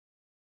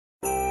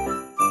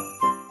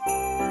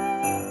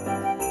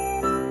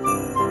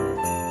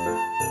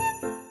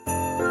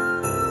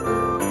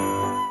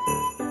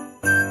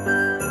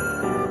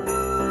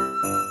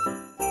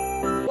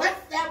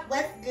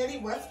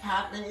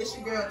everyone, it's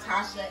your girl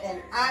Tasha,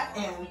 and I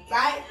am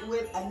back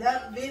with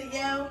another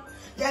video.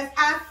 Yes,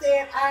 I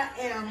said I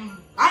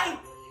am back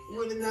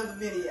with another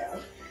video.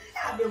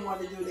 I've been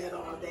wanting to do that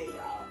all day,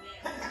 y'all.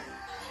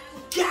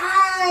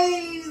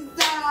 Guys,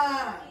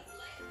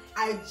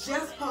 I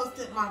just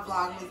posted my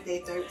Vlogmas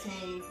day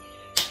 13.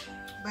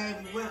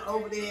 Baby, went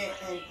over there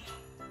and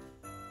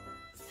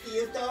see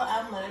as though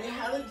I'm learning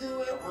how to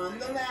do it on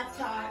the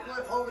laptop.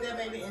 Went over there,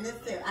 baby, and it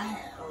said I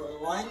had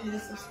one new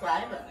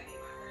subscriber.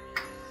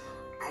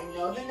 I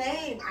know the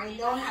name. I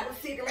know how to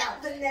figure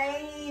out the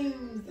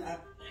names.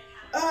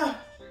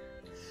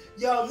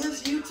 Yo,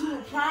 this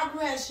YouTube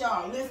progress,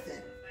 y'all.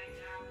 Listen.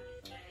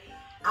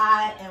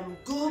 I am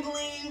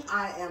Googling.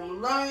 I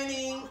am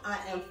learning. I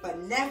am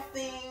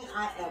finessing.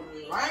 I am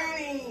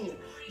learning.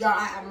 Y'all,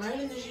 I am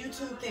learning this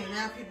YouTube thing.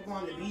 Now people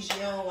going to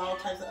VGO, all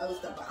types of other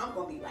stuff. But I'm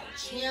going to be like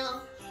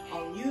chill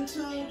on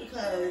YouTube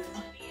because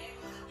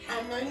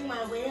I'm learning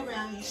my way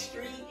around these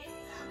streets.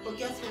 But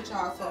guess what,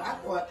 y'all? So I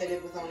thought that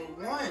it was only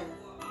one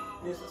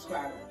new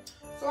subscriber.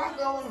 So I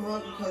go and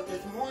look because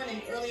this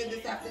morning, earlier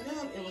this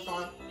afternoon, it was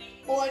on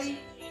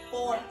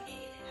 44.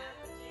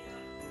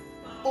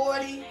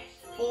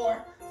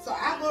 So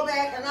I go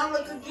back and I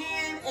look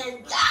again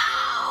and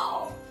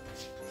yo!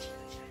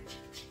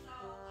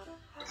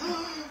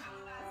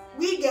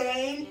 We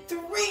gained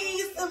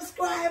 3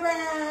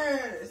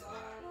 subscribers.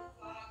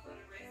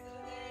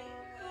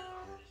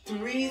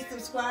 3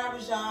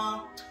 subscribers,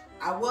 y'all.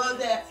 I was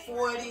at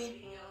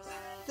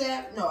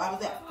 47. No, I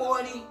was at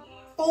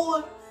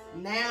 44.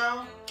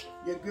 Now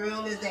your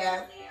girl is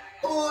at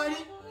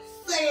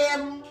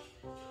 47.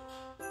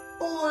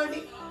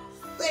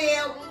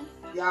 47.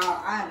 Y'all,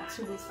 I am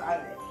too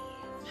excited.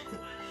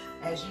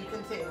 As you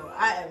can tell,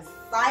 I am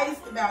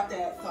psyched about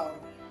that. So,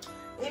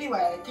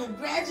 anyway,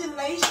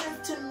 congratulations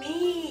to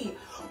me.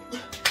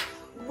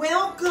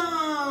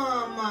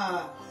 Welcome.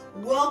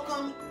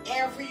 Welcome,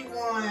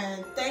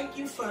 everyone. Thank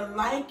you for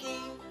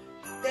liking.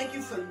 Thank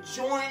you for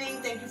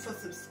joining. Thank you for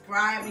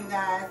subscribing,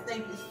 guys.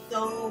 Thank you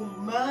so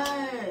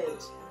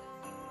much.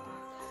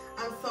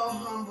 I'm so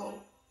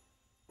humble.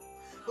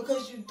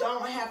 Because you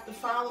don't have to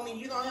follow me.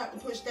 You don't have to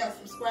push that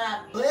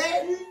subscribe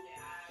button.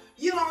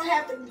 You don't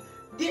have to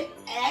get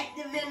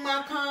active in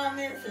my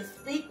comments and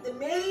speak to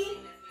me.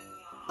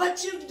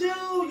 But you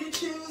do. You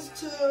choose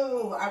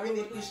to. I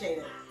really appreciate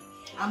it.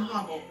 I'm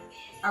humble.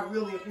 I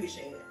really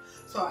appreciate it.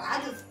 So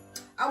I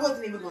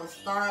wasn't even going to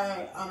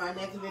start on my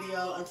next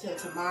video until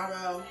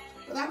tomorrow.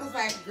 But I was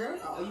like, girl,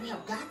 you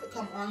have got to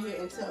come on here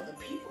and tell the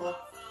people,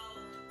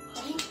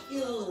 thank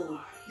you.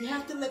 You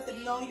have to let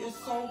them know you're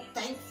so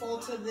thankful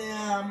to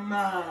them.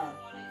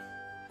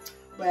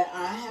 But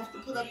I have to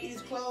put up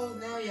these clothes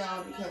now,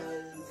 y'all,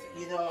 because,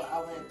 you know,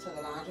 I went to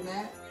the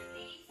laundromat.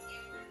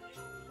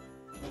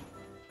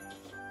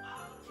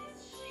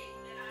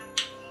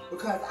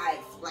 Because I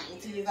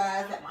explained to you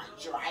guys that my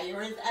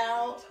dryer is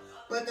out.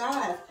 But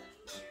guys,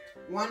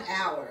 1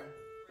 hour,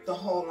 the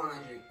whole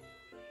laundry.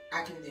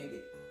 I can dig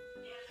it.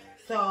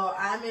 So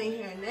I'm in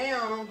here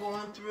now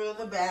going through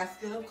the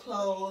basket of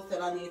clothes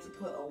that I need to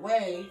put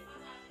away.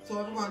 So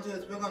what we're going to do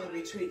is we're going to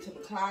retreat to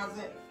the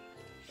closet.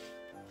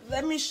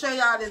 Let me show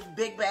y'all this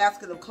big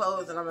basket of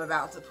clothes that I'm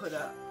about to put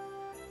up.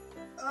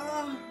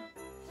 Oh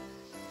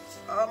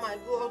my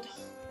God.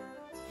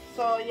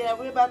 So yeah,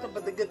 we're about to,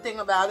 but the good thing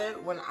about it,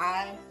 when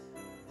I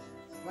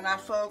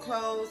fold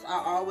clothes,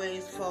 I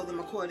always fold them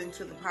according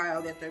to the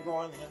pile that they're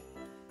going in.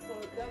 So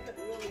it doesn't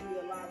really be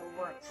a lot of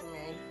work for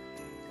me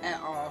at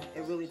all.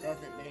 It really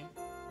doesn't be.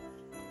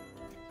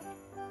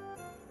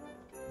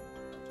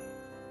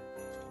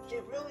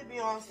 It really be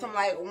on some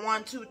like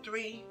 1, 2,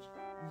 3,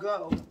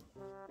 go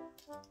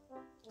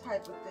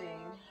type of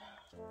thing.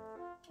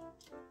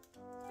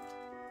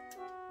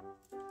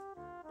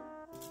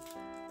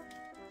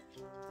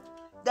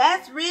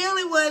 That's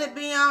really what it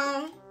be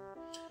on.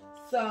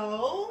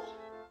 So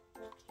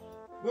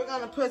we're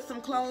gonna put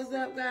some clothes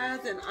up,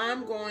 guys, and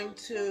I'm going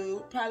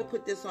to probably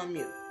put this on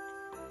mute.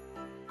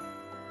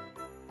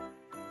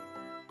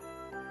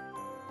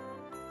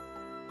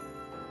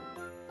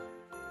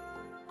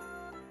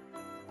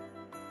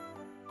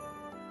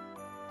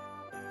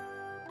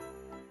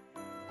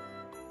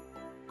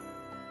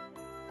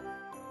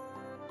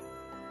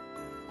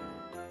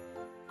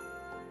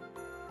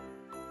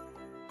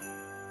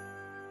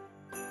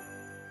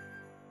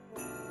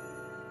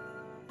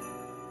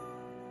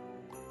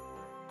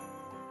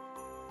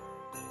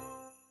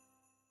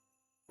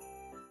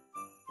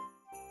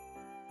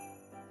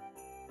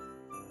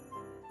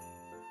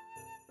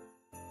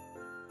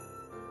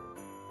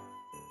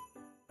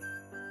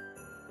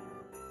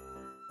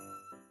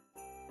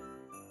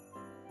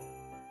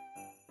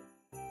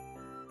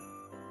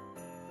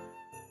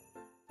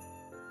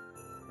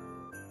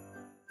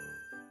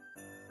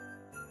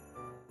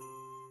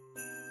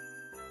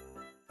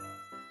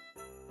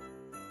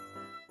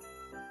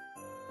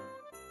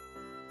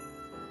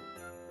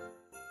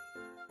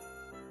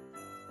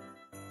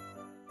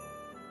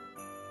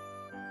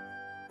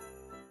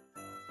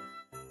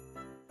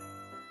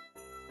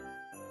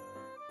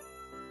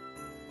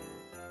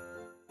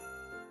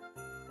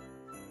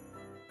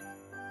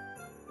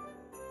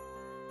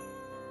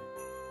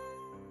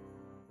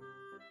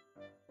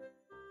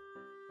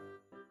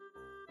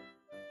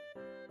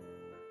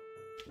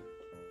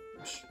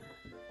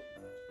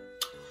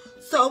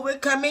 So we're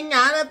coming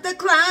out of the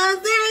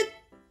closet.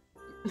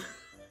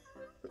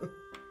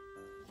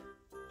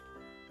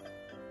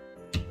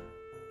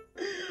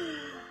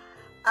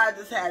 I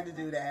just had to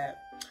do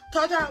that.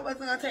 Told y'all it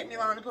wasn't going to take me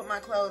long to put my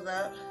clothes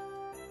up.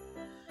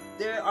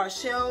 There are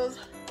shelves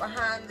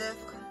behind this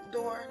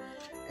door,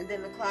 and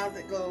then the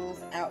closet goes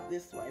out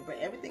this way. But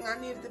everything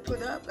I needed to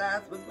put up,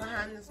 guys, was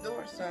behind this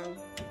door. So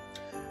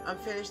I'm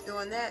finished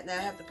doing that. Now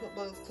I have to put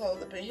those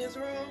clothes up in his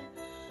room.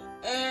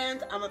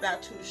 And I'm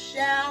about to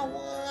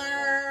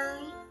shower.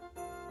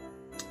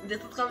 This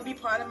is going to be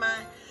part of my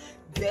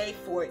day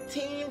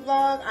 14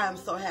 vlog. I'm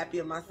so happy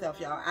with myself,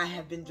 y'all. I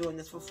have been doing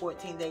this for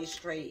 14 days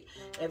straight.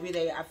 Every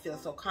day I feel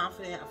so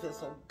confident. I feel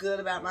so good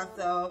about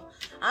myself.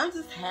 I'm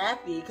just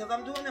happy because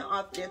I'm doing it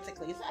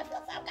authentically. So I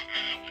feel so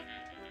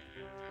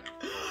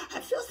good. I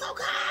feel so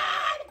good.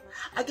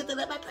 I get to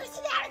let my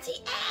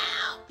personality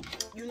out.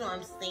 You know what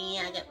I'm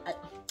saying?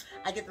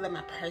 I get to let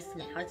my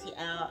personality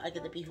out. I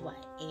get to be who I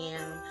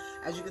am.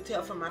 As you can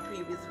tell from my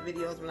previous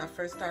videos when I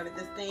first started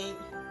this thing,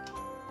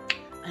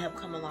 I have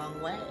come a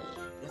long way.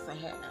 Yes, I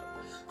have.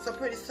 So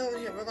pretty soon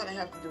here, we're going to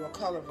have to do a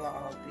color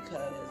vlog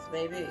because,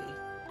 baby,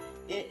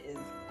 it is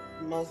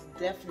most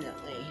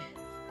definitely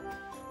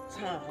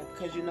time.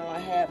 Because, you know, I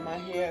had my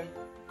hair,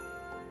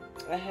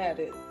 I had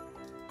it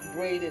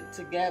braided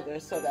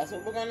together. So that's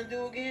what we're going to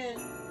do again.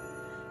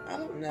 I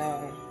don't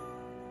know.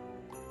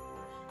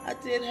 I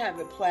did have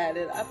it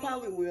plaited. I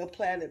probably will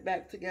plait it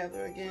back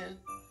together again.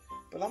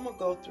 But I'm going to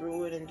go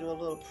through it and do a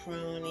little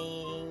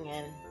pruning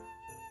and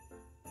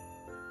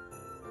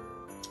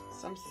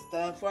some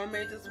stuff. Or I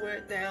may just wear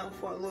it down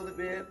for a little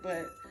bit.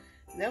 But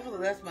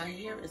nevertheless, my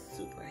hair is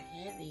super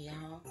heavy,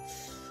 y'all.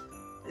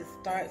 It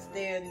starts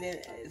there and then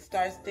it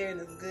starts there and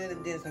it's good.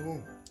 And then it's like,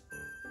 boom.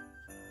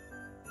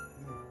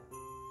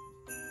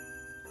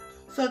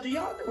 So do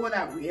y'all know what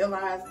I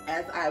realized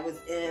as I was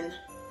in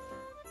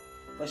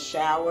the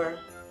shower?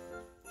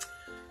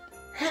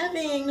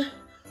 Having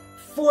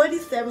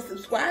 47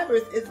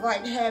 subscribers is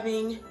like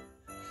having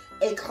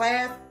a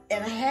class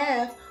and a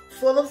half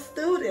full of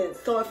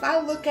students. So if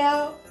I look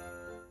out,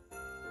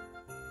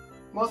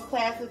 most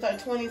classes are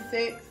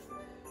 26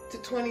 to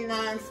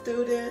 29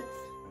 students.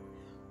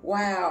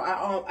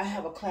 Wow, I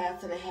have a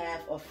class and a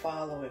half of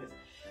followers.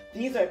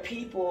 These are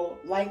people,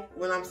 like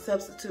when I'm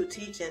substitute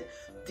teaching,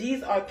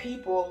 these are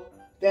people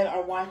that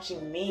are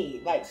watching me,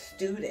 like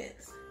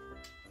students.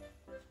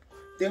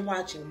 They're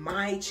watching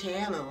my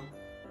channel.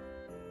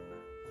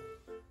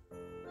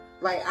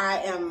 Like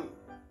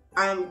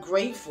I'm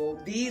grateful.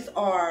 These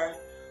are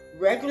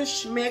regular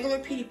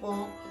schmegular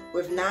people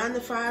with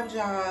 9-to-5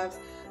 jobs,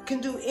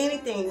 can do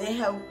anything. They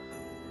have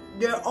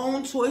their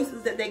own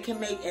choices that they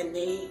can make, and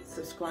they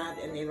subscribe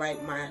and they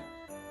like my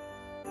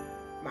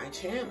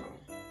channel,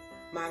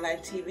 my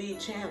Life TV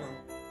channel.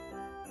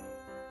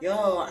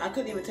 Yo, I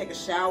couldn't even take a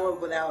shower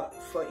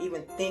for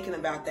even thinking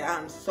about that.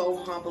 I'm so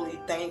humbly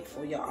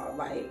thankful, y'all.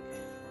 Like,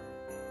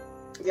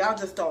 y'all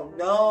just don't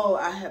know.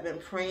 I have been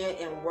praying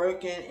and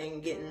working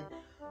and getting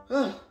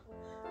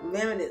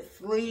limited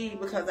sleep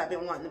because I've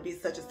been wanting to be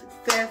such a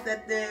success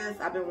at this.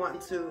 I've been,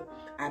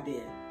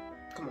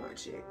 come on,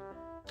 chick.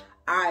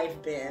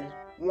 I've been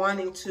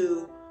wanting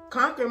to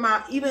conquer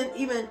my,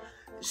 even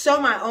show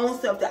my own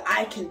self that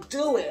I can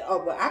do it.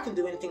 Oh, but I can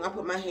do anything I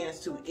put my hands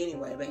to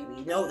anyway, baby.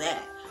 You know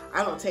that.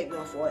 I don't take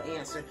no for an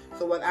answer.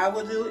 So what I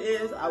will do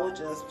is I will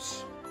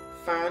just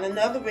find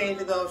another way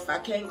to go. If I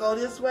can't go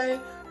this way,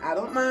 I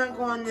don't mind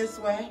going this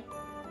way.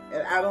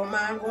 And I don't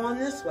mind going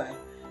this way.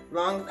 As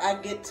long as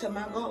I get to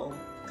my goal.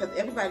 Because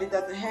everybody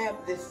doesn't have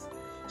this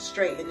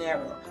straight and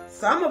narrow.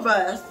 Some of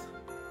us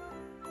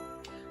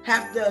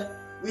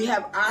we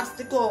have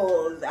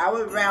obstacles.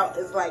 Our route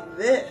is like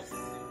this.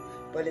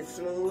 But it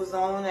smooths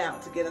on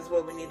out to get us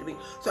where we need to be.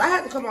 So I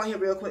had to come on here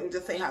real quick and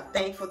just say how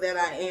thankful that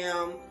I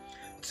am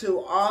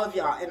to all of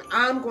y'all. And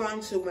I'm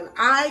going to, when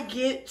I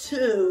get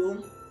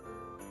to,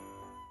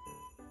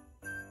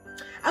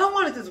 I don't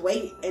want to just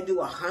wait and do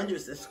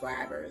 100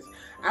 subscribers.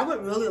 I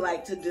would really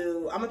like to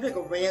do, I'm going to pick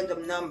a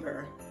random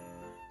number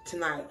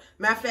tonight.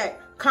 Matter of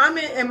fact,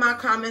 comment in my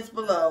comments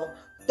below.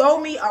 Throw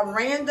me a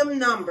random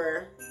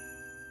number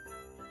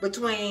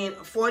between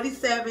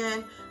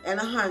 47 and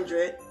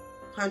 100.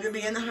 100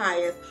 being the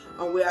highest,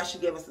 on where I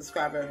should give a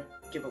subscriber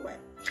giveaway.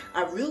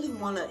 I really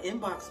want to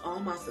inbox all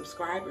my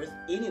subscribers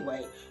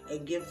anyway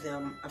and give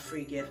them a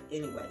free gift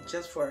anyway,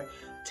 just for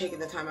taking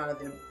the time out of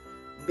their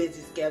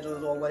busy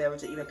schedules or whatever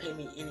to even pay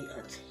me any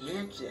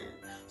attention.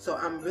 So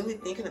I'm really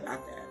thinking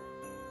about that.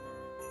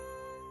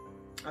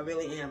 I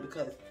really am,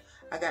 because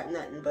I got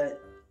nothing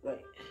but,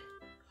 wait,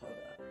 hold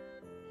up.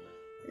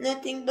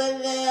 Nothing but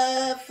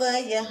love for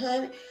you,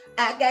 honey.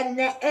 I got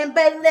nothing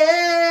but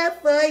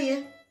love for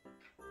you.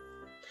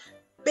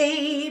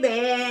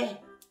 Baby,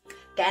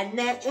 got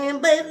nothing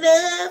but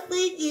love for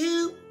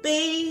you,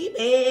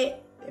 baby.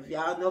 If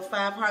y'all know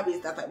 5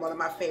 Heartbeats, that's like one of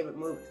my favorite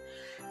movies.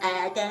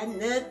 I got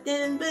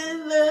nothing but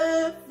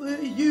love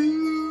for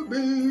you,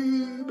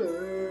 baby.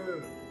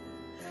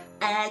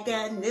 I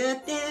got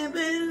nothing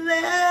but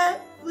love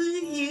for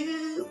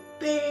you,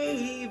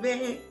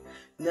 baby.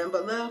 Nothing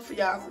but love for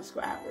y'all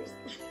subscribers.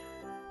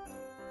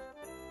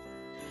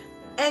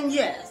 And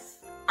yes,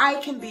 I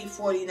can be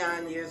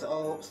 49 years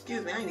old.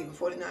 Excuse me, I ain't even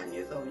 49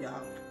 years old,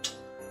 y'all.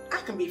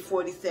 I can be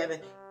 47,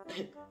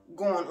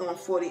 going on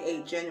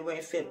 48 January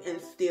 5th,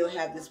 and still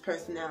have this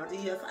personality.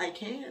 Yes, I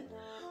can.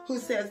 Who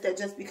says that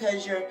just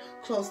because you're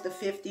close to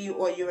 50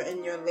 or you're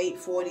in your late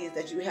 40s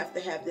that you have to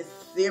have this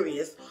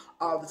serious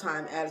all the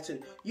time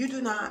attitude? You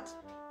do not.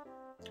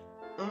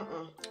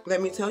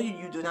 Let me tell you,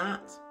 you do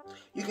not.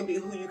 You can be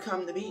who you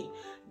come to be.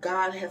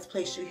 God has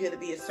placed you here to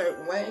be a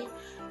certain way.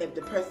 If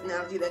the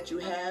personality that you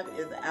have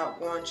is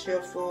outgoing,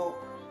 cheerful,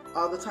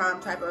 all the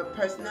time type of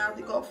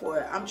personality, go for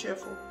it. I'm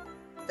cheerful.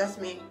 That's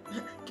me.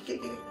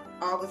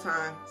 All the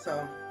time.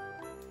 So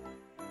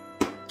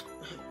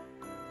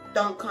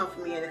don't come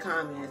for me in the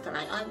comments. I'm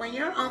like, oh, well,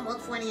 you're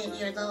almost 48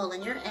 years old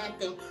and you're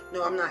acting.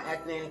 No, I'm not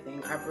acting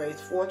anything. I've raised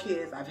 4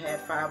 kids. I've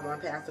had 5,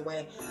 1 passed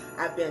away.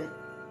 I've been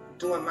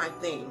doing my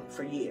thing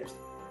for years.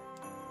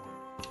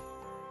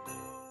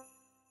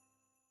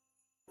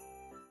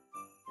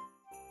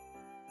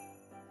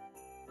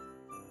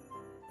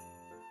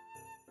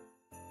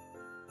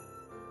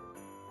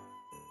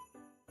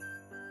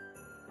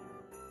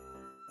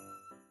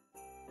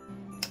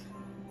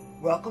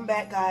 Welcome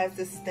back, guys.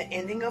 This is the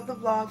ending of the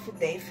vlog for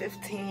day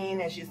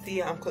 15. As you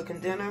see, I'm cooking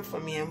dinner for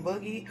me and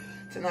Boogie.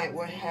 Tonight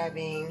we're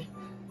having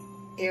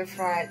air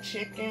fried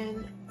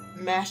chicken,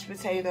 mashed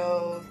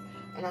potatoes,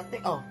 and I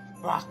think, oh,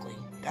 broccoli.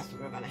 That's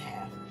what we're gonna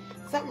have.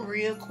 Something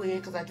real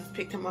quick because I just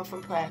picked him up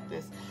from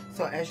practice.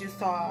 So as you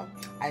saw,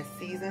 I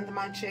seasoned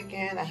my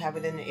chicken. I have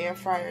it in the air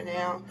fryer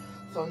now.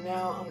 So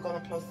now I'm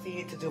going to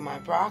proceed to do my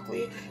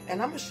broccoli.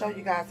 And I'm going to show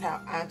you guys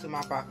how I do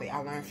my broccoli. I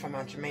learned from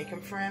my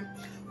Jamaican friend,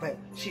 but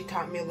she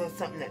taught me a little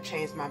something that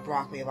changed my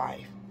broccoli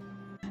life.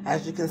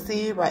 As you can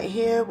see right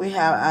here, we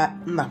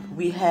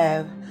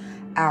have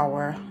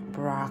our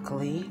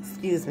broccoli.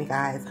 Excuse me,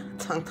 guys.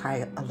 Tongue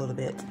tied a little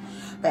bit.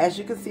 But as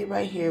you can see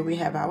right here, we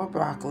have our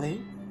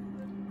broccoli.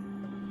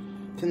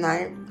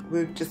 Tonight,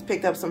 we just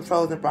picked up some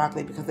frozen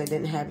broccoli because they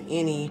didn't have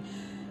any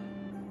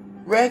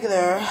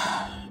regular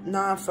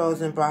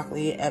non-frozen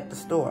broccoli at the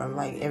store. I'm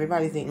like,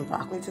 everybody's eating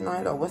broccoli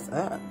tonight, or what's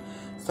up?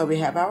 So we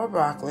have our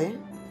broccoli.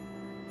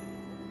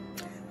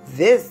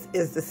 This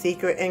is the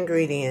secret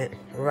ingredient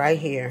right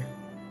here.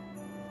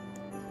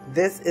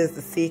 This is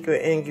the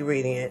secret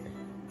ingredient.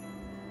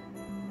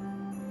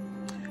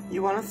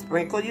 You want to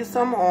sprinkle you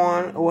some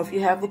on, or if you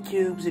have the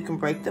cubes, you can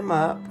break them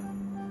up.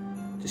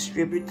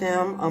 Distribute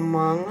them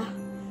among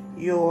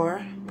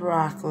your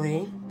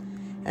broccoli.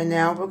 And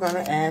now we're going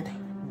to add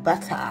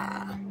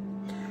butter.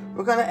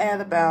 We're going to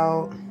add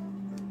about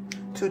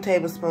 2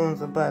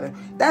 tablespoons of butter.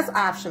 That's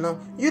optional.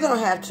 You don't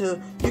have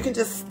to. You can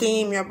just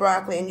steam your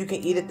broccoli and you can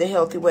eat it the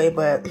healthy way.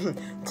 But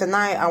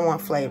tonight I want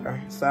flavor.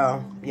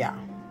 So, yeah.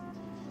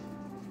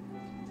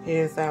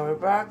 Here's our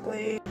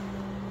broccoli.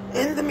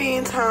 In the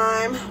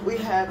meantime, we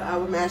have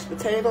our mashed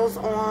potatoes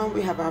on.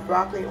 We have our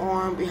broccoli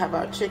on. We have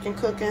our chicken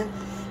cooking.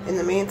 In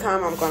the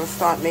meantime, I'm going to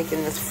start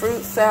making this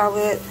fruit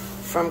salad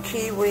from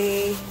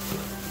kiwi.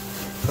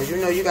 Because you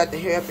know you got to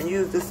hurry up and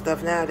use this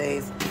stuff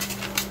nowadays.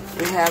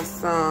 We have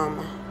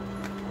some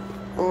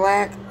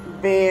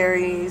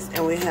blackberries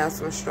and we have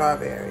some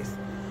strawberries.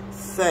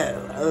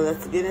 So,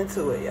 let's get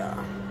into it,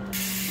 y'all.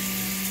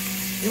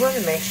 You want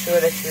to make sure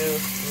that you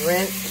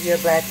rinse your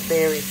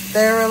blackberries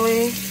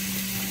thoroughly.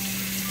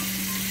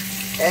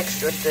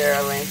 Extra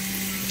thoroughly.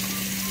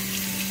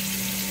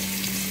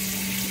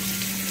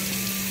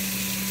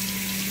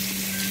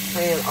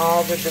 Clean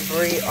all the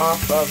debris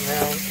off of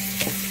them.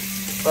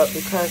 But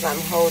because I'm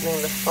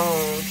holding the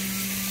phone,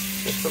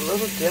 it's a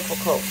little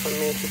difficult for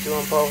me to do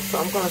them both. So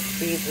I'm going to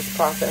speed this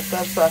process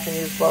up so I can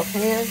use both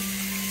hands.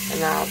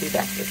 And I'll be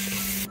back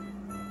with you.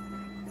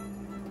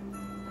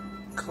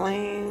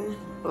 Clean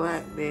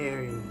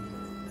blackberries.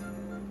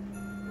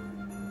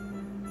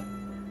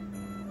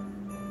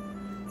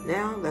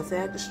 Now let's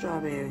add the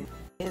strawberries.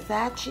 It's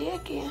our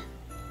chicken.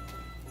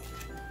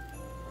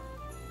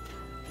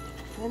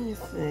 Let me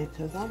see,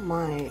 because I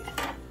might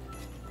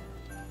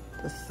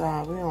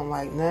decide we don't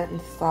like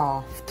nothing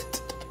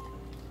soft.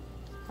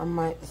 I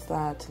might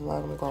decide to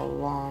let them go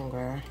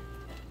longer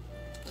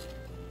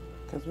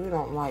because we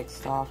don't like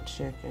soft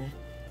chicken.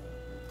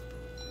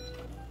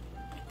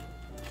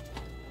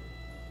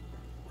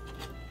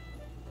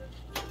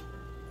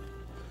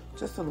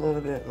 Just a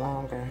little bit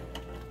longer.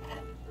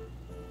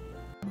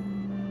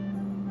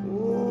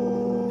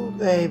 Ooh,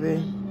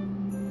 baby.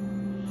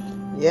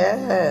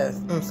 Yes.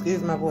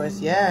 Excuse my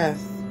voice.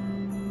 Yes.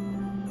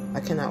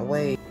 I cannot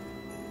wait.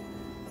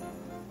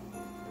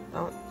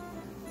 Don't.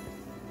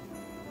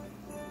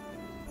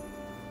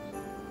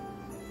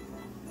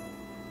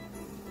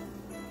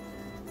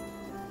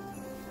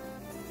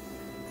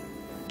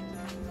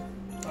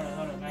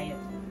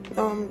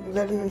 No, I'm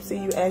letting them see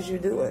you as you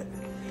do it.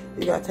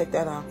 You gotta take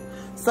that off.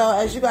 So,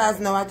 as you guys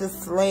know, I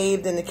just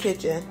slaved in the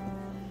kitchen.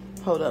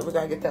 Hold up, we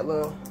gotta get that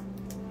little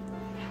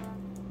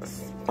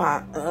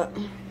spot up.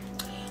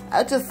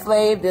 I just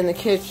slaved in the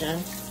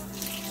kitchen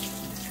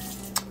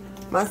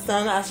My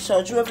son, I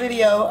showed you a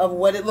video of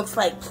what it looks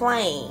like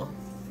plain.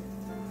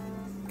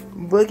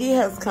 Boogie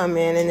has come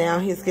in and now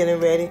he's getting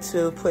ready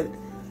to put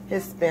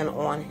his spin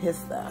on his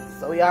stuff.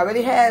 So he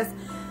already has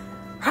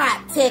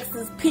hot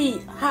Texas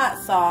Pete hot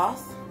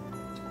sauce.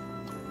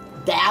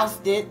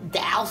 Doused it.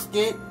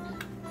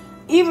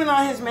 Even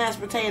on his mashed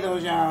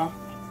potatoes, y'all.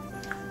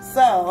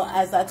 So,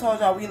 as I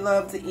told y'all, we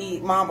love to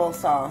eat mambo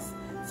sauce.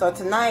 So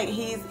tonight,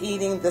 he's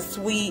eating the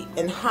sweet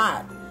and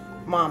hot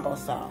mambo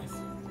sauce.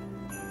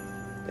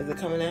 Is it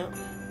coming out?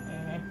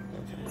 Okay.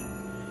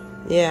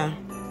 Yeah.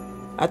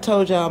 I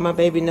told y'all my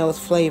baby knows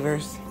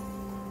flavors.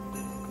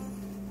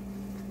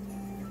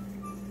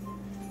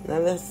 Now,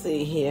 let's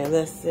see here.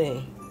 Let's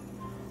see.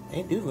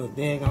 They do look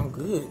daggone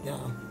good,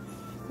 though.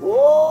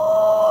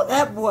 Whoa!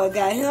 That boy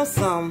got him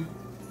some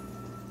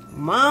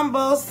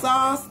mambo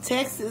sauce,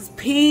 Texas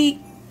Pete,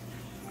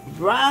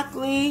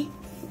 broccoli,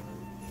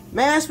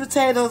 mashed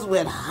potatoes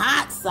with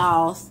hot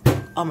sauce.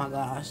 Oh my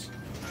gosh.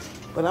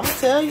 But I'm gonna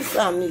tell you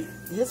something,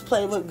 his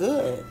plate look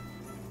good.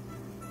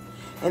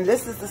 And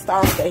this is the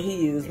sauce that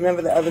he used.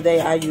 Remember the other day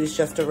I used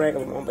just a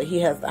regular one, but he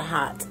has the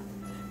hot,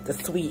 the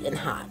sweet and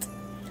hot.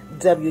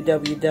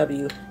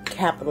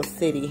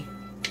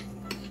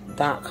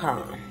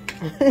 www.capitalcity.com.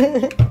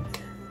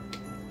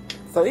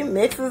 So he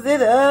mixes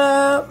it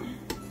up.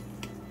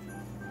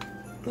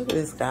 Look at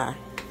this guy.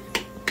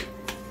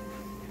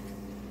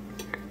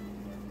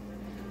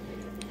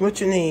 What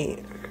you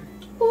need?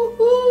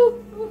 Look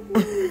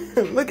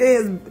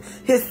at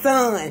his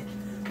son.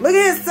 Look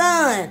at his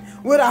son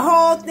with a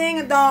whole thing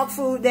of dog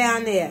food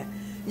down there.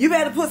 You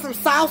better put some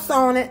sauce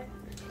on it.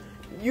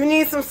 You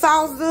need some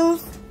sauce,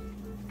 Zeus?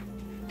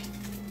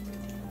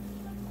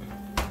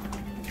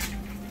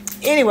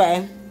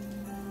 Anyway.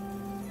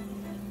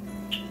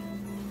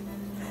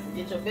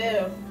 Get your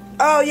bell.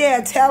 Oh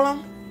yeah, tell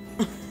him.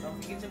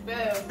 Don't forget your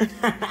bell.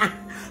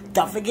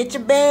 Don't forget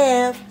your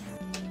bell.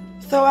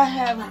 So I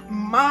have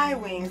my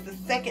wings, the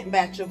second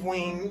batch of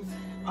wings,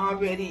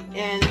 already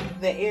in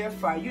the air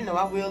fryer. You know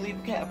I will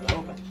leave the cabinet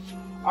open.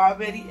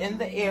 Already in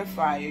the air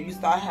fryer. You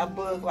saw how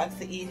Bug likes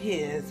to eat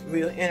his.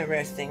 Real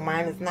interesting.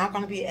 Mine is not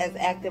going to be as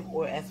active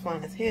or as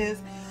fun as his.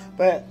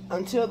 But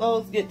until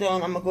those get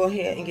done, I'm going to go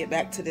ahead and get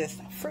back to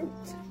this fruit.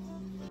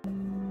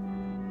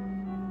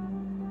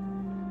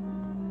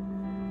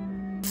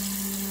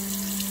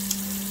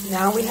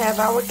 Now we have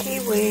our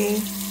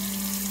kiwi.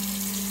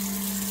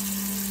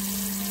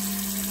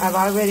 I've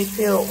already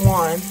peeled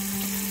one.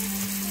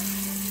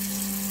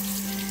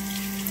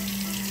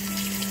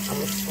 I'm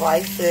going to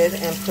slice it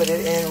and put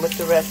it in with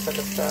the rest of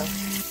the stuff.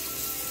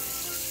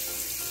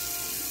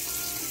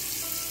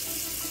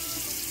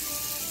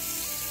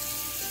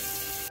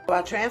 So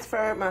I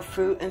transferred my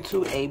fruit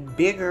into a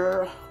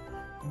bigger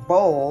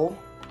bowl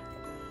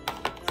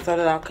so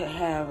that I could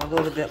have a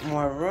little bit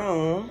more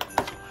room.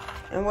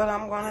 And what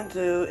I'm going to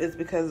do is,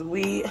 because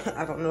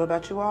I don't know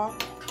about you all,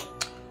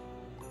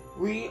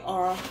 we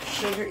are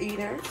sugar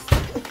eaters.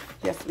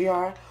 Yes, we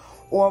are.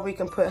 Or we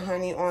can put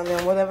honey on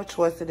them, whatever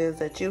choice it is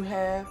that you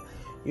have.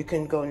 You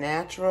can go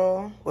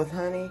natural with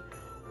honey,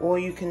 or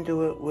you can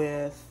do it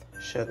with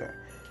sugar.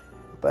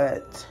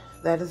 But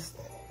that is,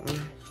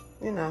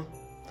 you know,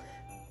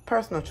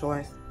 personal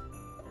choice.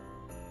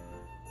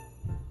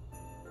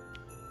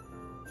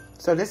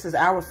 So this is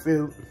our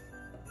fruit.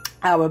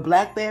 Our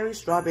blackberries,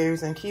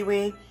 strawberries, and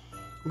kiwi.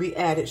 We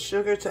added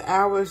sugar to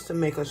ours to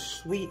make a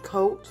sweet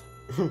coat.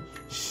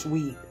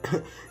 Sweet.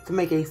 To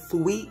make a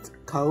sweet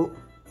coat.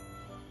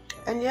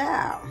 And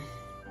yeah.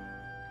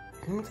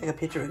 Let me take a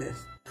picture of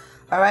this.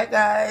 Alright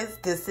guys,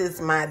 this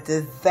is my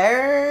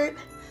dessert.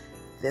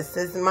 This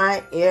is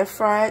my air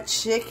fried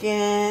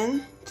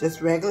chicken.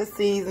 Just regular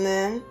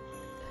seasoning.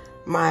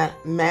 My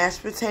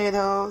mashed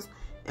potatoes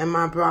and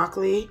my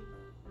broccoli.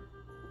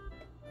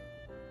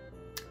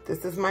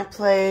 This is my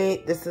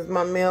plate. This is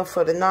my meal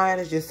for the night.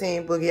 As you're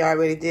seeing, Boogie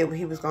already did what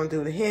he was going to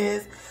do to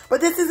his.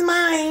 But this is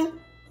mine.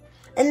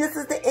 And this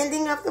is the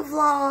ending of the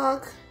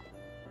vlog.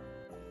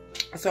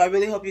 So I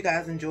really hope you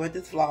guys enjoyed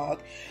this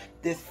vlog.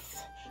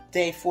 This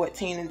day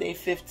 14 and day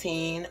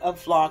 15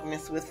 of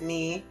Vlogmas with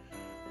me.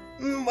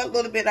 What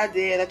little bit I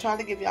did. I tried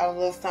to give y'all a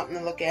little something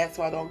to look at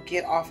so I don't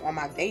get off on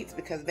my dates.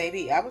 Because,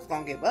 baby, I was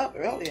going to give up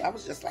early. I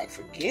was just like,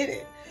 forget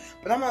it.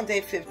 But I'm on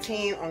day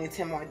 15. Only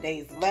 10 more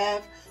days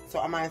left. So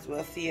I might as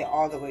well see it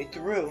all the way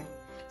through.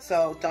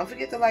 So don't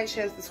forget to like,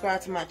 share, subscribe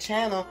to my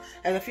channel.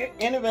 And if you're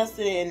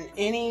interested in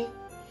any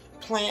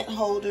plant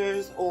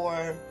holders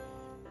or,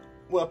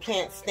 well,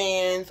 plant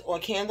stands or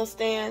candle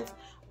stands,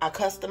 I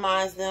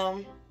customize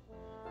them.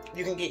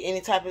 You can get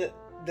any type of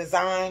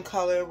design,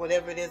 color,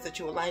 whatever it is that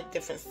you would like,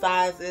 different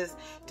sizes,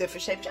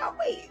 different shapes. Y'all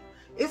wait.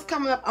 It's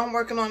coming up. I'm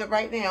working on it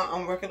right now.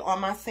 I'm working on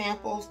my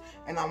samples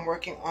and I'm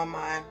working on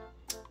my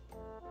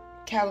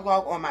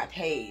catalog on my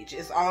page.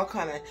 It's all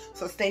coming.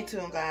 So stay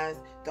tuned, guys.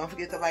 Don't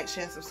forget to like,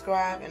 share, and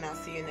subscribe, and I'll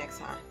see you next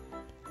time.